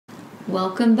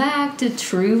Welcome back to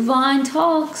True Vine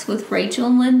Talks with Rachel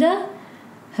and Linda.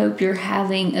 Hope you're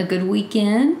having a good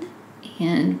weekend.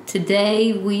 And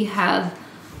today we have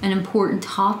an important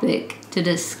topic to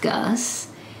discuss.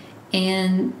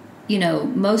 And, you know,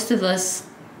 most of us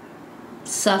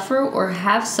suffer or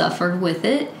have suffered with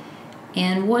it.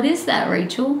 And what is that,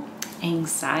 Rachel?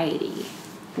 Anxiety.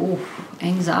 Ooh,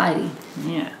 anxiety.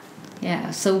 Yeah.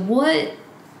 Yeah. So what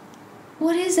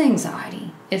is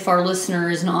anxiety? If our listener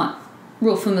is not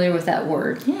real familiar with that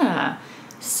word. Yeah.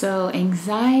 So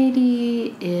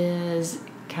anxiety is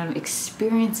kind of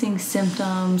experiencing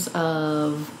symptoms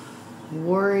of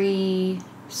worry,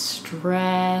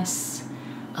 stress.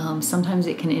 Sometimes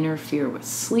it can interfere with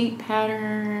sleep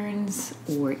patterns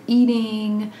or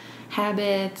eating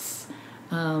habits.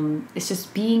 It's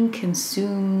just being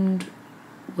consumed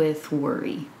with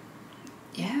worry.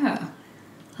 Yeah.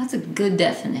 That's a good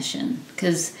definition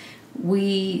because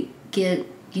we get,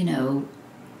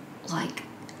 like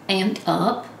amped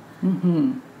up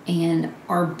and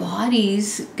our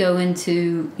bodies go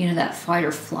into, that fight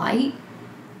or flight.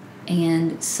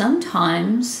 And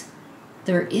sometimes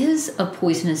there is a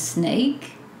poisonous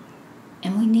snake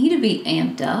and we need to be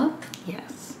amped up.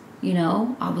 Yes.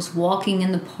 I was walking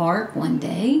in the park one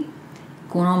day,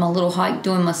 going on my little hike,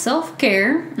 doing my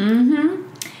self-care. And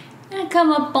I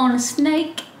come up on a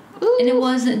snake. Ooh. And it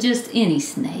wasn't just any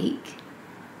snake.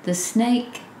 The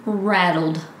snake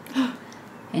rattled.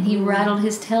 And he rattled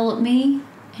his tail at me.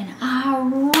 And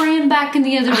I ran back in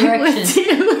the other direction. With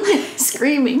you.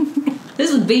 Screaming.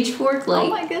 This was Beach Fork Lake. Oh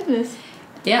my goodness.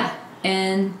 Yeah.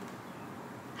 And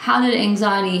how did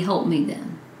anxiety help me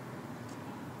then?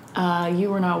 You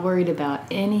were not worried about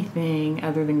anything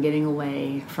other than getting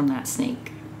away from that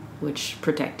snake, which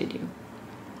protected you.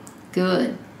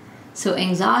 Good. So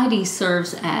anxiety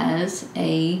serves as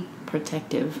a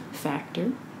protective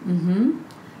factor.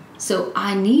 So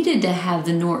I needed to have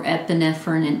the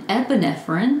norepinephrine and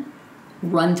epinephrine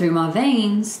run through my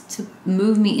veins to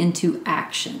move me into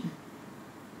action.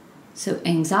 So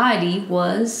anxiety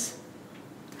was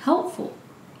helpful.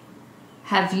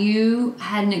 Have you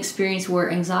had an experience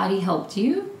where anxiety helped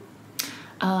you?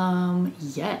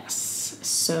 Yes.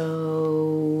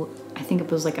 So I think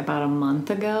it was like about a month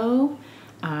ago.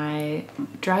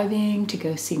 I'm driving to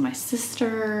go see my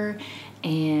sister,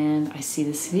 and I see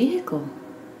this vehicle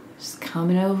just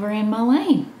coming over in my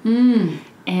lane.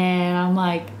 And I'm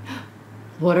like,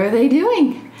 what are they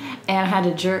doing? And I had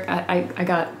to jerk. I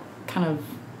got kind of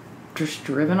just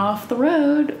driven off the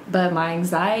road, but my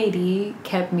anxiety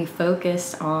kept me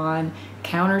focused on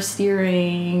counter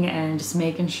steering and just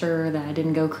making sure that I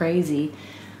didn't go crazy,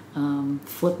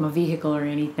 flip my vehicle or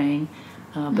anything.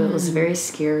 But it was very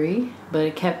scary, but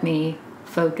it kept me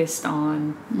focused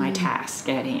on my task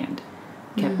at hand.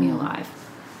 Kept me alive.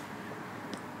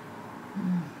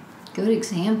 Good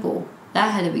example.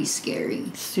 That had to be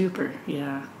scary. Super,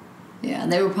 yeah. Yeah,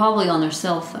 they were probably on their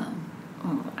cell phone.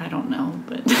 Oh, I don't know,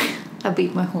 but I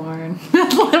beat my horn a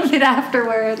little bit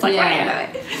afterwards. Like,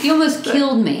 yeah. You almost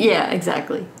killed me. Yeah,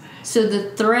 exactly. So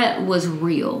the threat was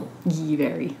real.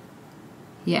 Very.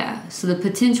 Yeah, so the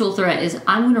potential threat is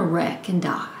I'm going to wreck and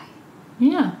die.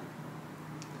 Yeah.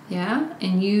 Yeah,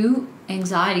 and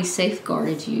anxiety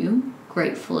safeguarded you,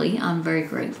 gratefully. I'm very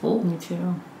grateful. Me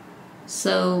too.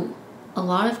 So a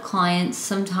lot of clients,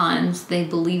 sometimes they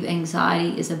believe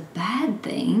anxiety is a bad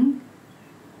thing,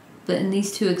 but in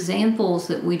these two examples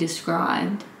that we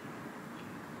described,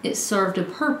 it served a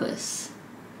purpose.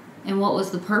 And what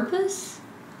was the purpose?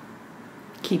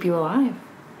 Keep you alive.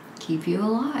 Keep you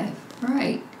alive.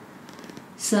 Right.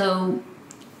 So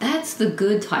that's the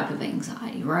good type of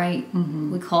anxiety, right?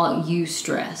 We call it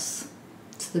eustress.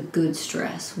 It's the good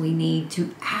stress. We need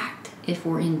to act if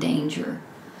we're in danger.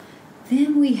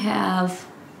 Then we have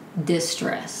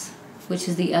distress, which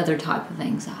is the other type of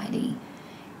anxiety.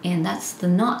 And that's the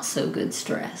not so good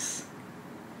stress.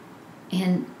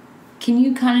 And can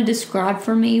you kind of describe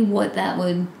for me what that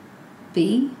would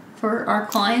be for our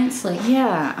clients?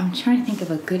 Yeah, I'm trying to think of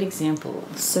a good example.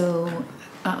 So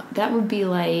that would be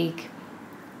like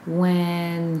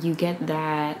when you get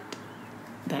that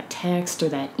text or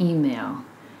that email,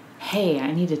 hey,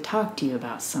 I need to talk to you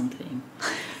about something.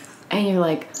 And you're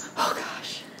like, oh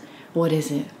gosh, what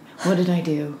is it? What did I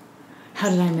do? How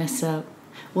did I mess up?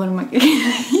 What am I?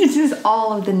 It's just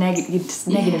all of the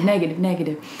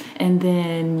negative. And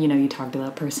then, you talk to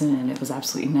that person and it was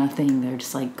absolutely nothing. They're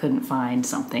just like couldn't find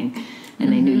something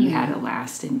and they knew you had it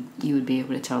last and you would be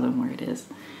able to tell them where it is.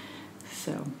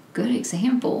 So. Good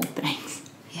example. Thanks.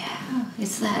 Yeah.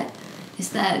 It's that,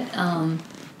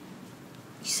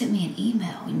 you sent me an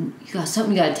email and you got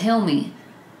something you got to tell me.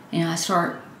 And I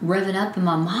start revving up in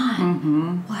my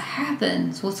mind. What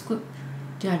happens?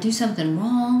 Did I do something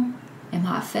wrong? Am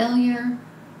I a failure?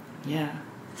 Yeah.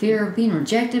 Fear of being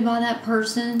rejected by that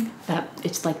person.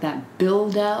 It's like that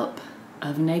buildup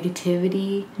of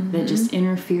negativity that just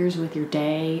interferes with your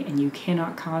day, and you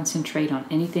cannot concentrate on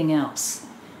anything else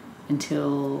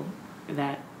until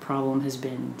that problem has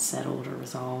been settled or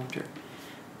resolved or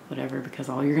whatever, because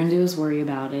all you're going to do is worry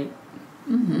about it.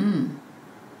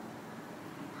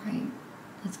 Right.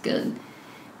 That's good.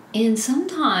 And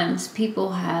sometimes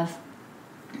people have,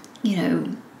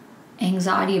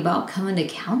 anxiety about coming to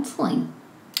counseling.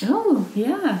 Oh,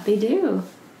 yeah, they do.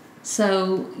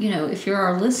 So, if you're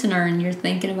our listener and you're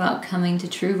thinking about coming to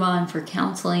True Vine for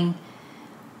counseling,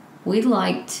 we'd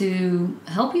like to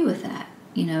help you with that,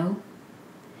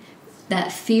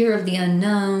 That fear of the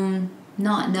unknown,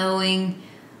 not knowing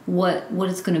what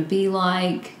it's going to be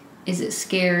like. Is it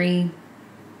scary?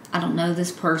 I don't know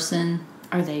this person.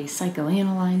 Are they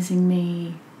psychoanalyzing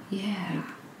me? Yeah.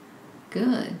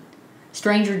 Good.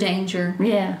 Stranger danger.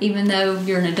 Yeah. Even though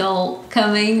you're an adult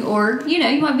coming, or,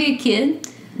 you might be a kid.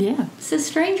 Yeah. It's a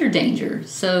stranger danger.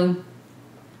 So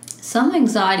some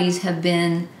anxieties have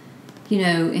been,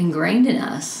 ingrained in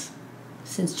us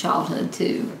since childhood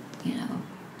too.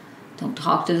 Don't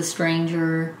talk to the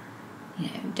stranger.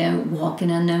 Don't walk in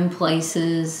unknown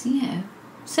places.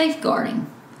 Safeguarding.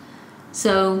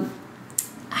 So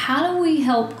how do we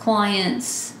help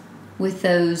clients with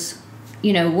those,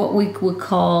 what we would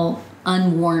call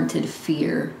unwarranted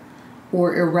fear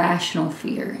or irrational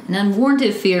fear? And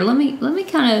unwarranted fear, let me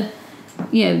kind of,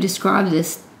 describe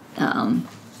this.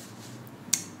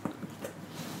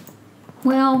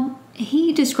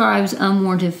 He describes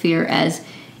unwarranted fear as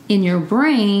in your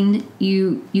brain,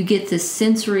 you get this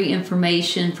sensory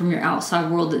information from your outside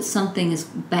world that something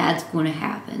bad's going to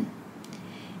happen.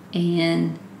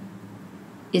 And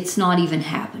it's not even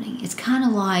happening. It's kind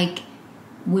of like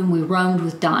when we roamed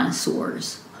with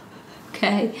dinosaurs.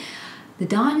 Okay? The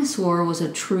dinosaur was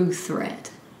a true threat.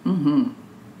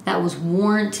 That was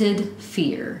warranted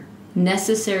fear.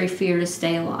 Necessary fear to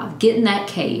stay alive. Get in that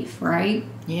cave, right?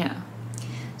 Yeah.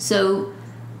 So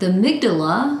the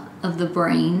amygdala of the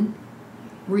brain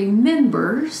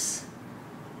remembers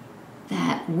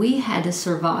that we had to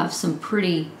survive some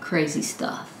pretty crazy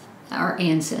stuff. Our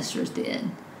ancestors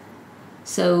did.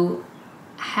 So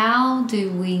how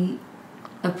do we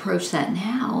approach that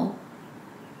now?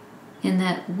 In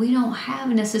that we don't have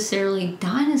necessarily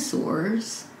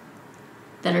dinosaurs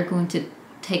that are going to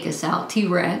take us out,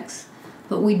 T-Rex,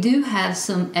 but we do have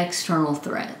some external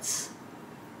threats.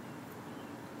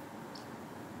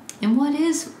 And what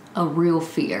is a real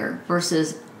fear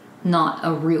versus not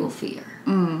a real fear?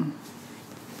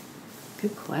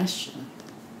 Good question.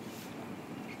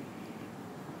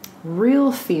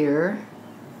 Real fear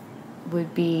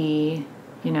would be,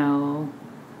 oh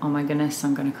my goodness,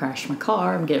 I'm going to crash my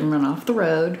car, I'm getting run off the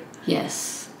road.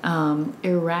 Yes.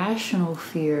 Irrational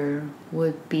fear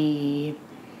would be,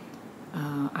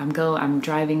 I'm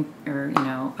driving, or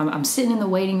I'm sitting in the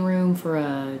waiting room for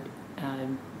a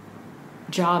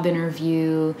job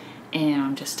interview, and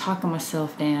I'm just talking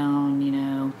myself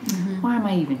down. Why am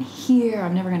I even here?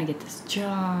 I'm never gonna get this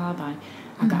job.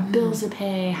 I've got bills to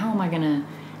pay. How am I gonna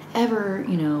ever,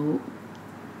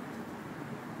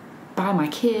 buy my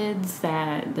kids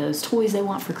those toys they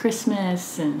want for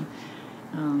Christmas? And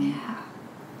yeah.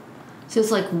 So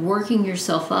it's like working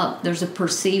yourself up. There's a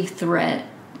perceived threat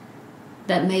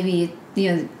that maybe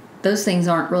those things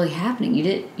aren't really happening.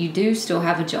 You do still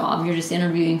have a job. You're just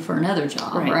interviewing for another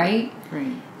job, right?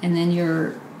 Right. And then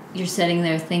you're sitting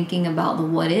there thinking about the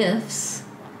what ifs.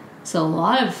 So a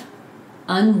lot of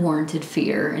unwarranted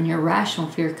fear and your rational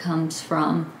fear comes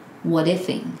from what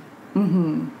ifing.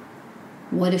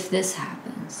 What if this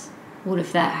happens? What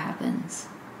if that happens?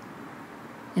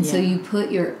 And so you put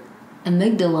your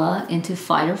amygdala into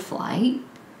fight or flight,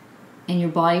 and your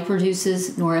body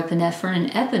produces norepinephrine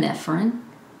and epinephrine,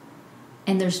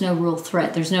 and there's no real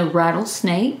threat. There's no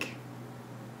rattlesnake.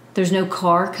 There's no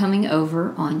car coming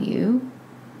over on you.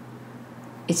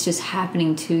 It's just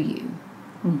happening to you.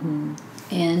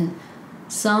 And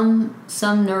some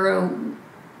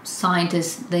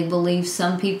neuroscientists, they believe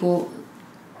some people's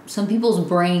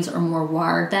brains are more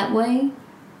wired that way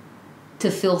to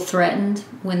feel threatened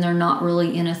when they're not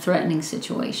really in a threatening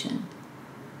situation.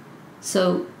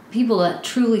 So people that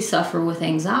truly suffer with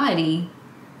anxiety,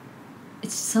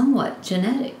 it's somewhat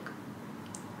genetic.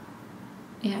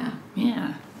 Yeah.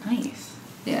 Yeah. Nice.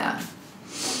 Yeah.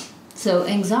 So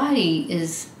anxiety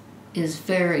is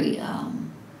very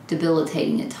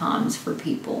debilitating at times for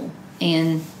people.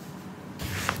 And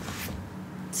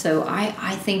so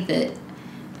I think that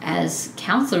as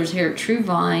counselors here at True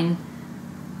Vine,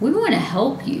 we want to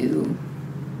help you.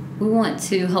 We want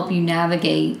to help you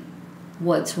navigate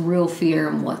what's real fear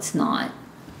and what's not.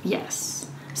 Yes.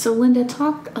 So Linda,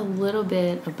 talk a little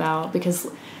bit about, because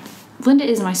Linda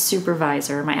is my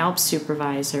supervisor, my ALPS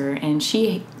supervisor, and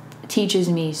she teaches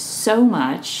me so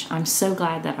much. I'm so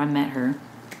glad that I met her.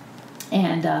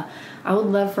 And I would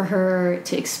love for her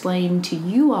to explain to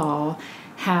you all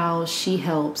how she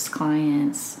helps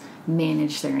clients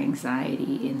manage their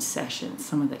anxiety in sessions,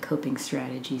 some of the coping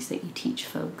strategies that you teach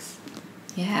folks.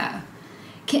 Yeah.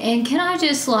 Can I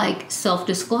just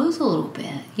self-disclose a little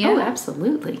bit? Yeah. Oh,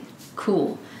 absolutely.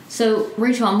 Cool. So,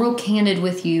 Rachel, I'm real candid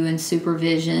with you in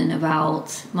supervision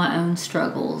about my own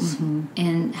struggles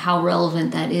and how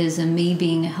relevant that is in me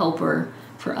being a helper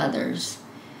for others.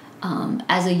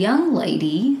 As a young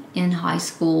lady in high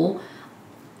school,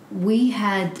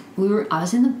 I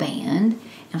was in the band,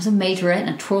 and I was a majorette, and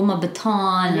I twirled my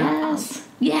baton. Yes.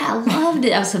 I loved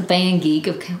it. I was a band geek,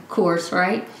 of course,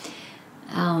 right?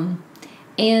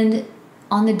 And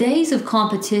on the days of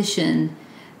competition,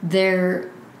 the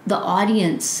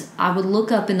audience, I would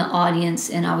look up in the audience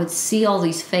and I would see all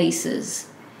these faces,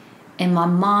 and my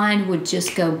mind would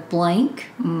just go blank,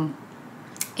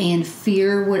 and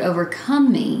fear would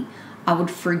overcome me. I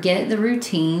would forget the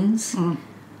routines.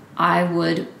 I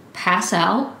would pass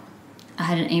out. I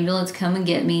had an ambulance come and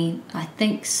get me, I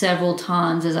think several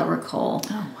times, as I recall.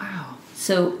 Oh, wow.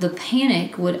 So the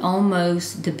panic would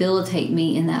almost debilitate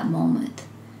me in that moment.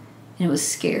 And it was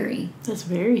scary. That's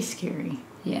very scary.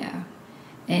 Yeah.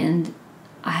 And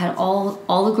I had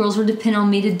all the girls were depending on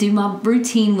me to do my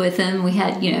routine with them. We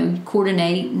had,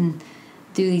 coordinate and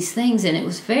do these things. And it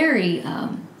was very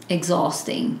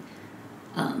exhausting.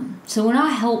 So when I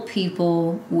help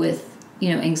people with,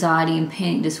 anxiety and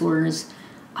panic disorders,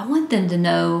 I want them to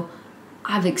know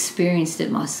I've experienced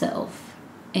it myself.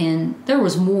 And there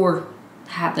was more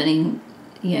happening,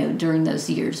 during those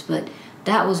years. But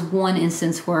that was one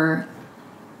instance where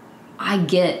I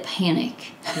get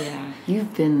panic. Yeah,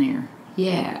 you've been there.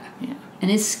 Yeah. Yeah. And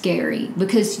it's scary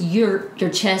because your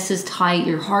chest is tight,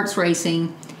 your heart's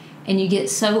racing, and you get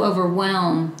so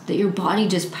overwhelmed that your body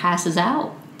just passes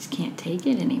out. Just can't take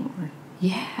it anymore.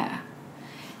 Yeah.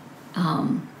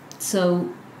 So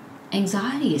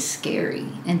anxiety is scary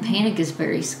and panic is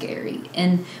very scary.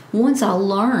 And once I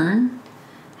learn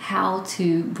how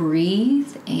to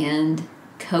breathe and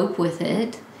cope with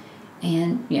it,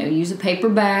 and use a paper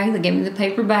bag. They gave me the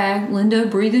paper bag. Linda,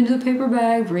 breathe into the paper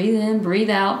bag, breathe in, breathe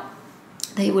out.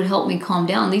 They would help me calm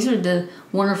down. These are the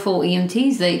wonderful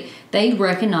EMTs. They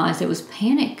recognized it was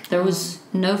panic. There was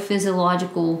no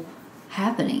physiological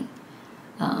happening.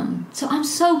 So I'm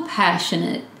so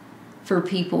passionate for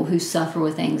people who suffer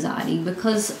with anxiety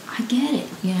because I get it.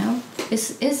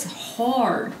 It's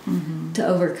hard to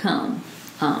overcome.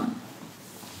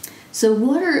 So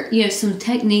what are, some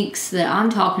techniques that I'm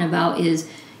talking about is,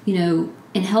 in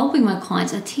helping my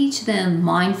clients, I teach them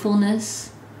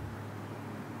mindfulness.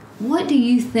 What do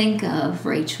you think of,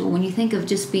 Rachel, when you think of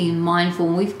just being mindful?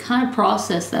 And we've kind of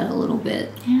processed that a little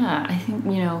bit. Yeah, I think,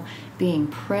 being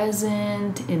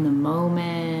present in the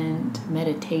moment,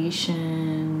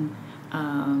 meditation.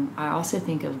 I also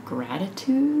think of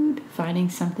gratitude, finding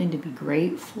something to be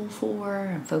grateful for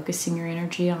and focusing your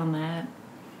energy on that.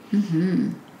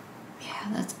 Yeah,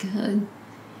 that's good.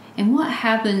 And what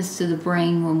happens to the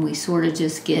brain when we sort of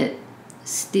just get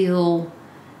still,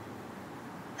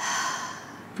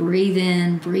 breathe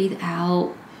in, breathe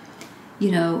out,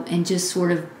 and just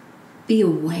sort of be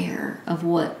aware of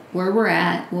where we're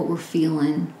at, what we're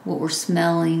feeling, what we're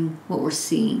smelling, what we're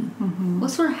seeing. What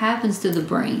sort of happens to the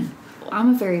brain?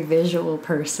 I'm a very visual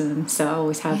person, so I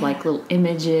always have little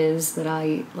images that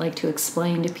I like to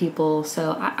explain to people.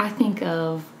 So I think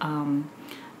of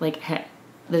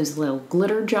those little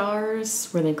glitter jars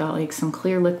where they've got some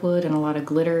clear liquid and a lot of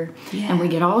glitter, and we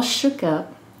get all shook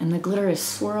up and the glitter is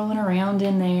swirling around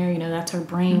in there. That's our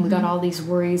brain. We got all these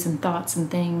worries and thoughts and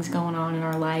things going on in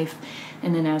our life,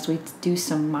 and then as we do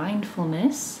some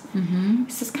mindfulness,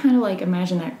 it's just kind of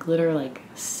imagine that glitter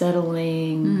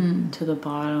settling to the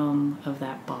bottom of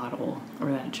that bottle or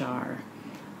that jar,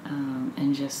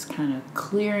 and just kind of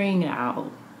clearing it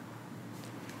out.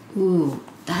 Ooh,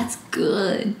 that's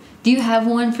good. Do you have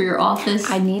one for your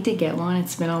office? I need to get one.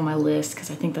 It's been on my list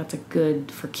because I think that's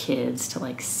good for kids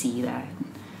to see that.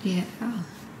 Yeah.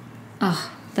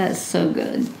 Oh, that's so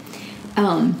good.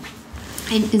 And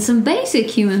some basic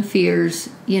human fears,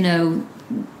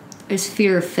 there's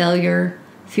fear of failure,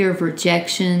 fear of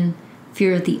rejection,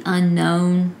 fear of the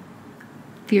unknown,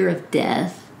 fear of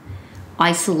death,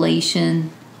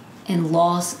 isolation, and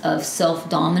loss of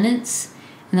self-dominance.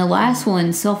 And the last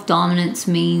one, self-dominance,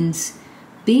 means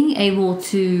being able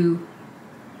to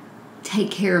take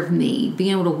care of me,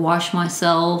 being able to wash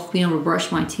myself, being able to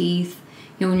brush my teeth.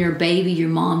 You know, when you're a baby, your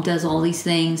mom does all these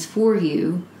things for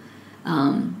you.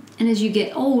 And as you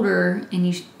get older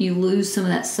and you lose some of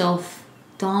that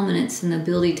self-dominance and the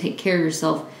ability to take care of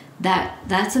yourself,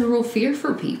 that's a real fear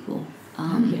for people.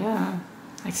 Yeah,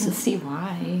 I can see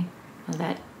why.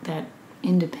 That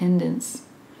independence.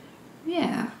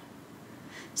 Yeah.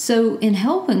 So in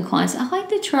helping clients, I like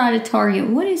to try to target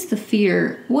what is the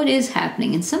fear, what is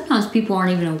happening. And sometimes people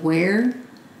aren't even aware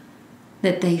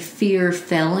that they fear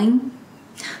failing.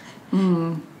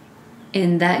 And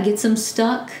that gets them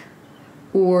stuck.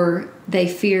 Or they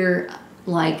fear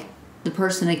like the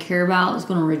person they care about is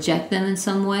going to reject them in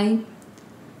some way.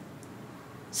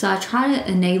 So I try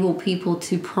to enable people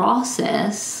to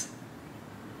process,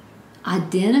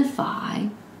 identify,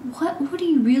 what are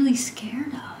you really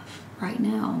scared of right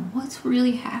now? What's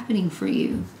really happening for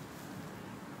you?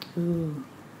 Ooh.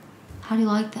 How do you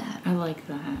like that? I like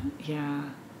that,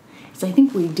 yeah. So I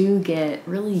think we do get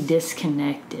really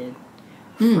disconnected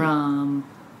from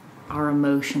our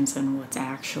emotions and what's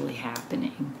actually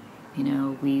happening. You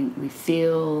know, we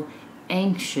feel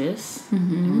anxious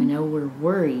and we know we're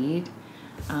worried,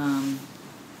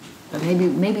 but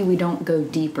maybe we don't go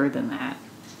deeper than that.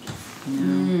 You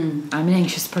know, I'm an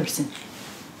anxious person,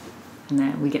 and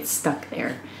that we get stuck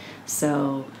there.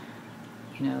 So,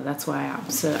 you know, that's why I'm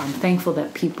thankful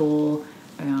that people,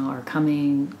 you know, are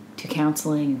coming to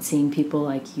counseling and seeing people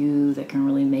like you that can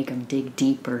really make them dig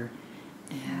deeper.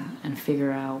 And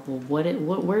figure out, well,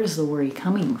 where's the worry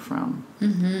coming from?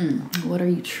 What are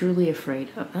you truly afraid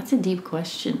of? That's a deep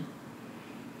question.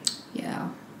 Yeah.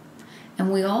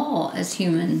 And we all, as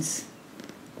humans,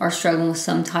 are struggling with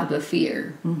some type of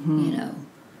fear, you know.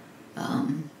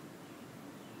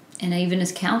 And even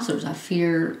as counselors, I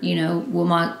fear, you know, will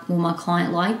my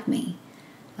client like me?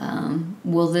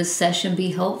 Will this session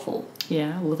be helpful?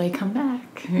 Yeah, will they come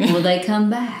back? Will they come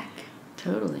back?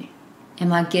 Totally.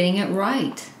 Am I getting it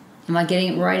right? Am I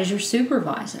getting it right as your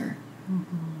supervisor?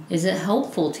 Is it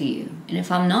helpful to you? And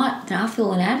if I'm not, then I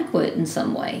feel inadequate in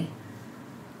some way.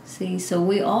 See, so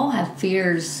we all have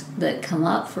fears that come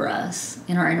up for us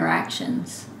in our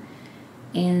interactions.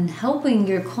 And helping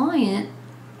your client,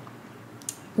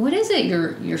 what is it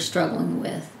you're struggling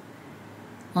with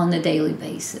on the daily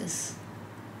basis?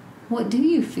 What do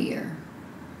you fear?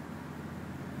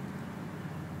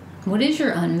 What is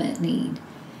your unmet need?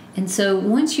 And so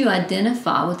once you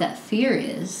identify what that fear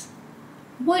is,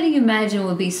 what do you imagine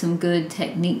would be some good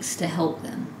techniques to help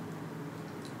them?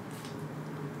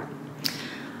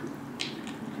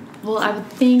 Well, I would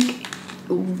think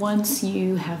once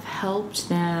you have helped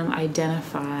them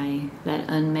identify that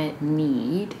unmet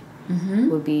need,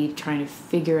 would be trying to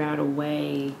figure out a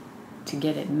way to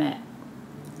get it met.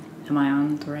 Am I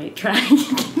on the right track?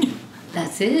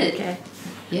 That's it. Okay.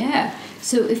 Yeah.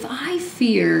 So if I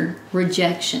fear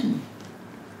rejection,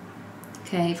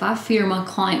 okay, if I fear my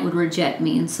client would reject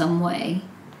me in some way,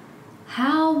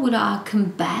 how would I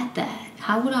combat that?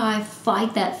 How would I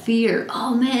fight that fear?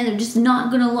 Oh man, they're just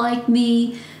not going to like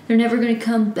me. They're never going to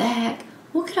come back.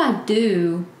 What could I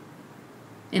do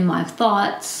in my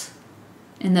thoughts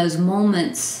in those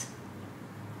moments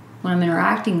when I'm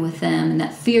interacting with them and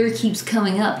that fear keeps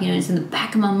coming up? You know, it's in the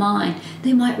back of my mind.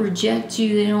 They might reject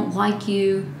you. They don't like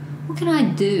you. What can I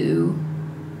do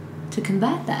to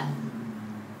combat that?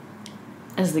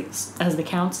 As the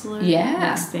counselor? Yeah.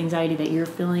 That's the anxiety that you're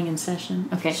feeling in session?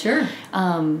 Okay. Sure.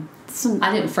 I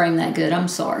didn't frame that good. I'm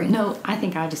sorry. No, I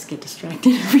think I just get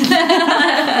distracted.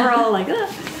 We're all like,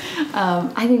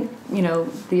 I think, you know,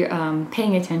 the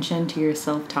paying attention to your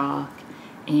self-talk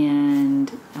and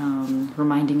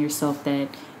reminding yourself that,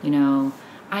 you know,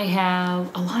 I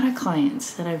have a lot of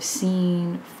clients that I've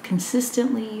seen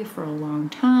consistently for a long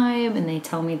time, and they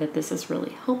tell me that this is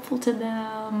really helpful to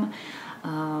them.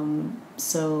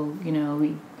 So, you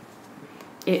know,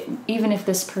 even if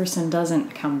this person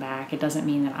doesn't come back, it doesn't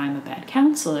mean that I'm a bad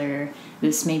counselor.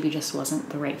 This maybe just wasn't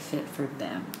the right fit for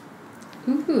them.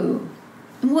 Ooh.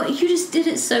 Well, you just did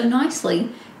it so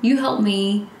nicely. You helped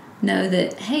me know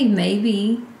that, hey,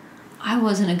 maybe I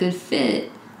wasn't a good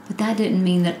fit, but that didn't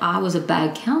mean that I was a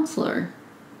bad counselor.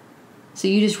 So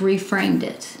you just reframed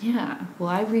it. Yeah. Well,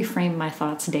 I reframe my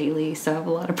thoughts daily, so I have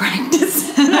a lot of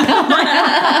practice.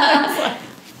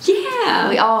 Yeah.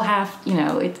 We all have, you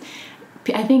know,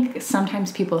 I think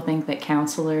sometimes people think that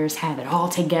counselors have it all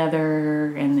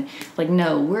together, and like,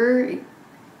 no,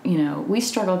 we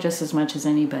struggle just as much as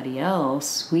anybody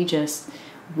else.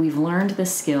 We've learned the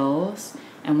skills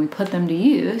and we put them to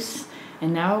use,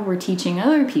 and now we're teaching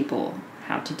other people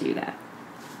how to do that.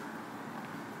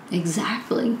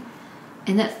 Exactly.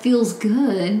 And that feels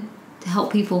good to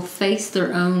help people face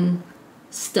their own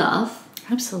stuff.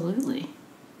 Absolutely.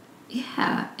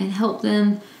 Yeah, and help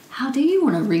them. How do you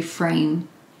want to reframe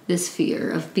this fear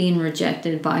of being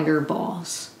rejected by your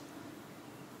boss?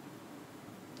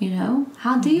 You know,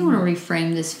 how do you want to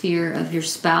reframe this fear of your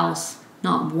spouse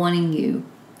not wanting you,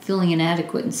 feeling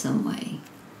inadequate in some way?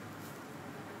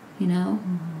 You know,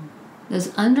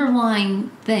 those underlying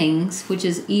things, which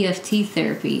is EFT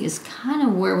therapy, is kind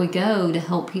of where we go to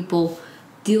help people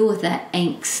deal with that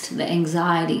angst, the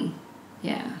anxiety.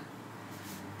 Yeah.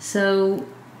 So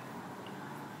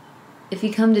if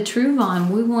you come to TrueVine,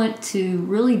 we want to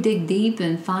really dig deep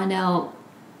and find out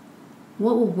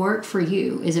what will work for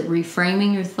you. Is it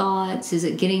reframing your thoughts? Is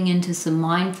it getting into some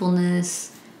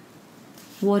mindfulness?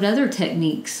 What other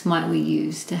techniques might we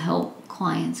use to help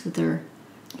clients with their...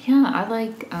 Yeah, I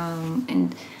like,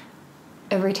 and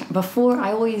every time, before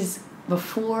I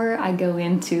go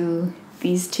into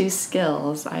these two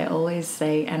skills, I always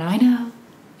say, and I know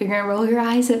you're going to roll your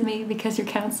eyes at me because your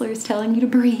counselor is telling you to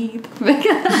breathe.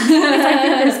 Because I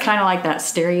think there's kind of like that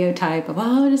stereotype of,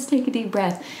 oh, just take a deep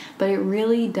breath. But it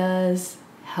really does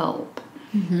help.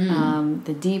 Mm-hmm.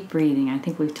 The deep breathing, I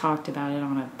think we've talked about it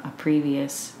on a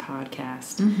previous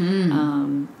podcast.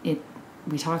 Mm-hmm.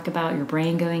 We talk about your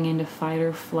brain going into fight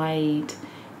or flight,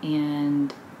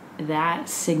 and that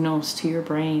signals to your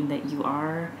brain that you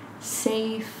are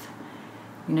safe.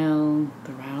 You know,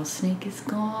 the rattlesnake is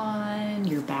gone,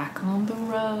 you're back on the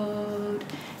road.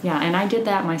 Yeah, and I did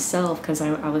that myself because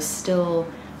I was still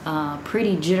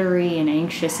pretty jittery and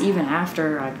anxious even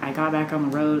after I got back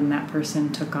on the road and that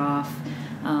person took off.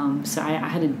 So I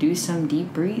had to do some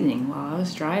deep breathing while I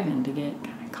was driving to get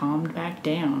kind of calmed back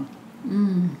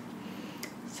down.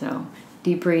 So,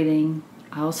 deep breathing.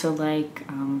 I also like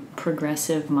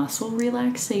progressive muscle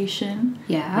relaxation.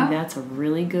 Yeah. I think that's a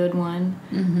really good one.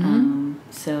 Mm-hmm.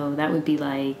 So that would be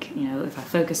like, you know, if I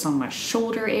focus on my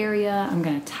shoulder area, I'm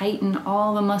going to tighten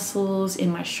all the muscles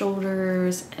in my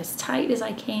shoulders as tight as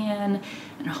I can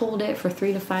and hold it for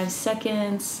 3 to 5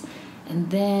 seconds.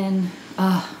 And then,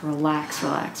 relax.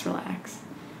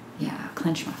 Yeah,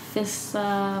 clench my fists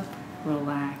up,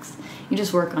 relax. You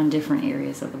just work on different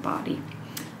areas of the body.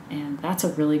 And that's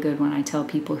a really good one. I tell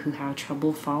people who have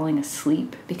trouble falling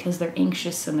asleep because they're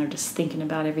anxious and they're just thinking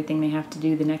about everything they have to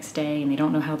do the next day and they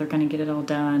don't know how they're going to get it all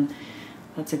done.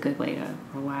 That's a good way to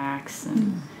relax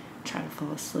and try to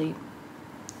fall asleep.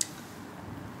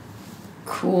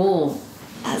 Cool.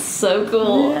 That's so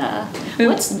cool. Yeah.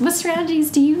 What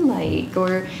strategies do you like?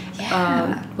 Or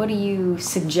what do you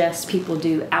suggest people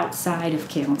do outside of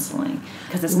counseling?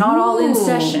 Because it's not all in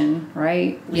session,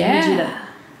 right? Yeah.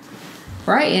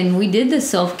 Right, and we did the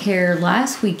self-care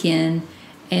last weekend,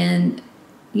 and,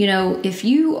 you know, if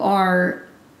you are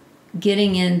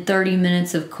getting in 30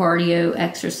 minutes of cardio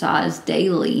exercise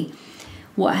daily,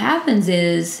 what happens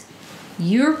is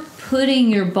you're putting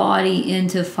your body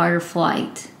into fight or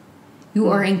flight. You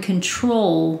are in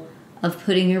control of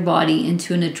putting your body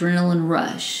into an adrenaline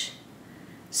rush.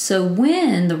 So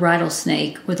when the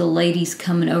rattlesnake or the ladies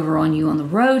coming over on you on the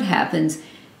road happens,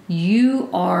 you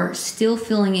are still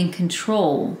feeling in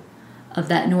control of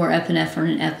that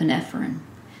norepinephrine and epinephrine.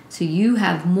 So you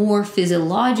have more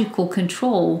physiological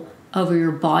control over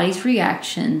your body's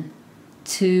reaction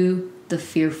to the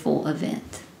fearful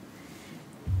event.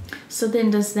 So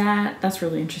then that's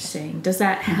really interesting. Does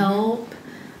that help?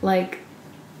 Like,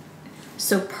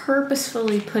 so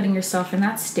purposefully putting yourself in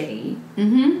that state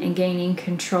and gaining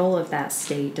control of that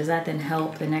state, does that then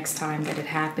help the next time that it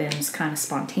happens kind of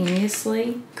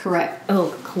spontaneously? Correct.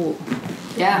 Oh, cool.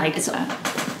 Yeah. I like it's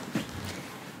that.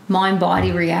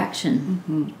 Mind-body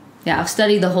reaction. Yeah, I've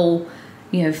studied the whole,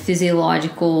 you know,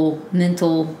 physiological,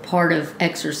 mental part of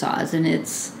exercise, and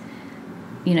it's,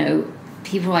 you know,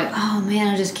 people are like, oh man,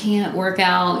 I just can't work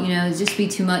out, you know, it'd just be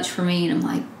too much for me. And I'm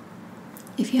like,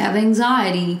 if you have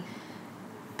anxiety,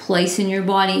 placing your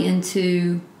body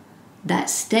into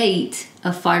that state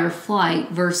of fight or flight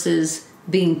versus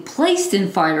being placed in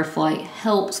fight or flight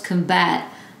helps combat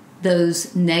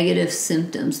those negative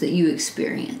symptoms that you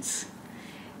experience.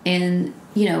 And,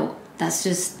 you know,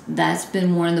 that's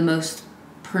been one of the most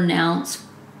pronounced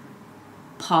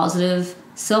positive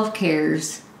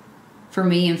self-cares for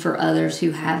me and for others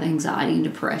who have anxiety and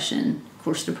depression. Of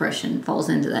course, depression falls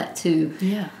into that too.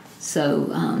 Yeah.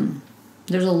 So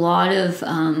there's a lot of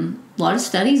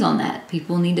studies on that.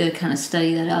 People need to kind of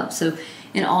study that up. So,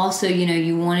 and also, you know,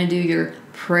 you want to do your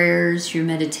prayers, your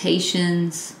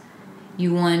meditations.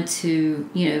 You want to,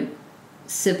 you know,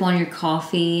 sip on your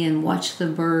coffee and watch the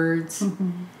birds.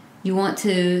 You want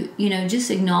to, you know, just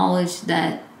acknowledge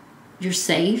that you're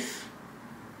safe,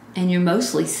 and you're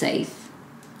mostly safe.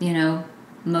 You know,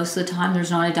 most of the time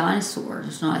there's not a dinosaur,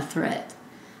 there's not a threat.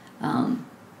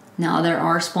 Now there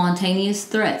are spontaneous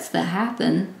threats that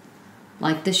happen,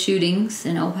 like the shootings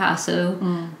in El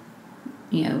Paso.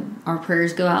 You know, our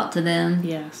prayers go out to them.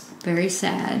 Yes. Very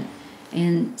sad.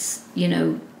 And, you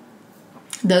know,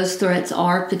 those threats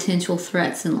are potential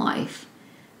threats in life.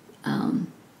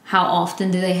 How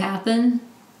often do they happen?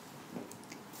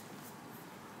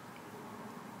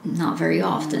 Not very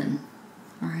often.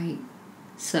 All right.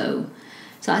 So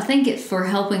I think for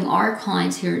helping our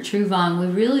clients here at TrueVine, we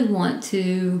really want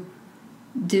to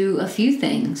do a few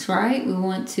things, right? We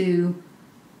want to,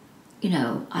 you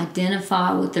know,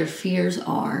 identify what their fears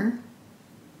are,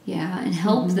 and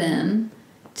help them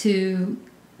to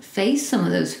face some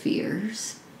of those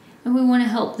fears. And we want to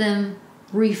help them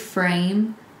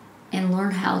reframe and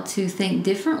learn how to think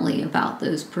differently about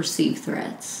those perceived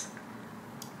threats.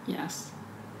 Yes.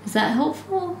 Is that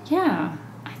helpful? Yeah,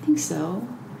 I think so.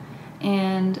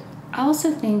 And I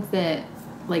also think that,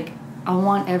 like, I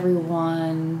want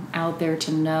everyone out there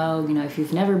to know, you know, if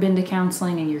you've never been to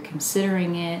counseling and you're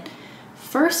considering it,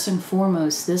 first and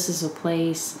foremost, this is a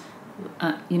place,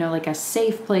 you know, like a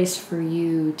safe place for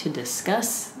you to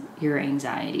discuss your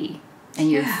anxiety and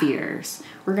your fears.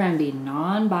 We're going to be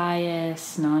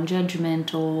non-biased,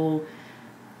 non-judgmental.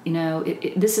 You know,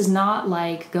 this is not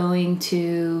like going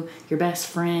to your best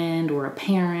friend or a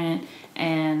parent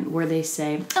and where they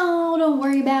say, oh, don't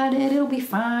worry about it, it'll be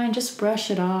fine, just brush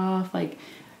it off. Like,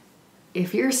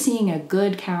 if you're seeing a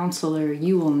good counselor,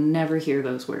 you will never hear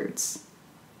those words.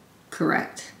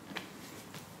 Correct.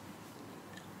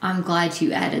 I'm glad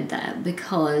you added that,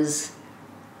 because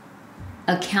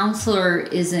a counselor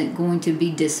isn't going to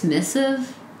be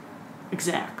dismissive.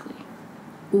 Exactly.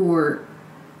 Or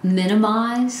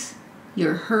minimize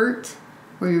your hurt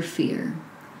or your fear.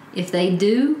 If they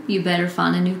do, you better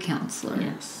find a new counselor.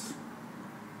 Yes.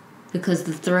 Because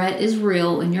the threat is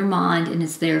real in your mind and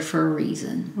it's there for a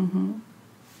reason.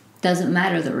 Doesn't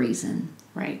matter the reason.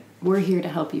 Right. We're here to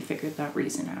help you figure that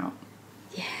reason out.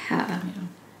 Yeah.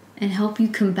 And help you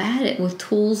combat it with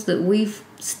tools that we've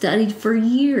studied for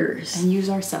years. And use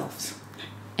ourselves.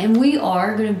 And we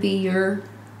are going to be your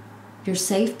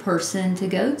safe person to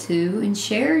go to and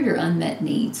share your unmet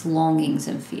needs, longings,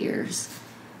 and fears.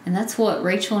 And that's what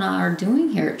Rachel and I are doing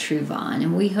here at TrueVine.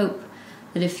 And we hope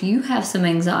that if you have some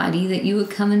anxiety, that you would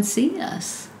come and see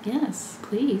us. Yes,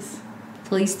 please.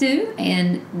 Please do.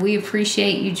 And we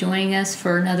appreciate you joining us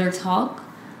for another talk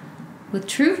with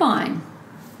TrueVine.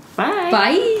 Bye.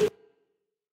 Bye.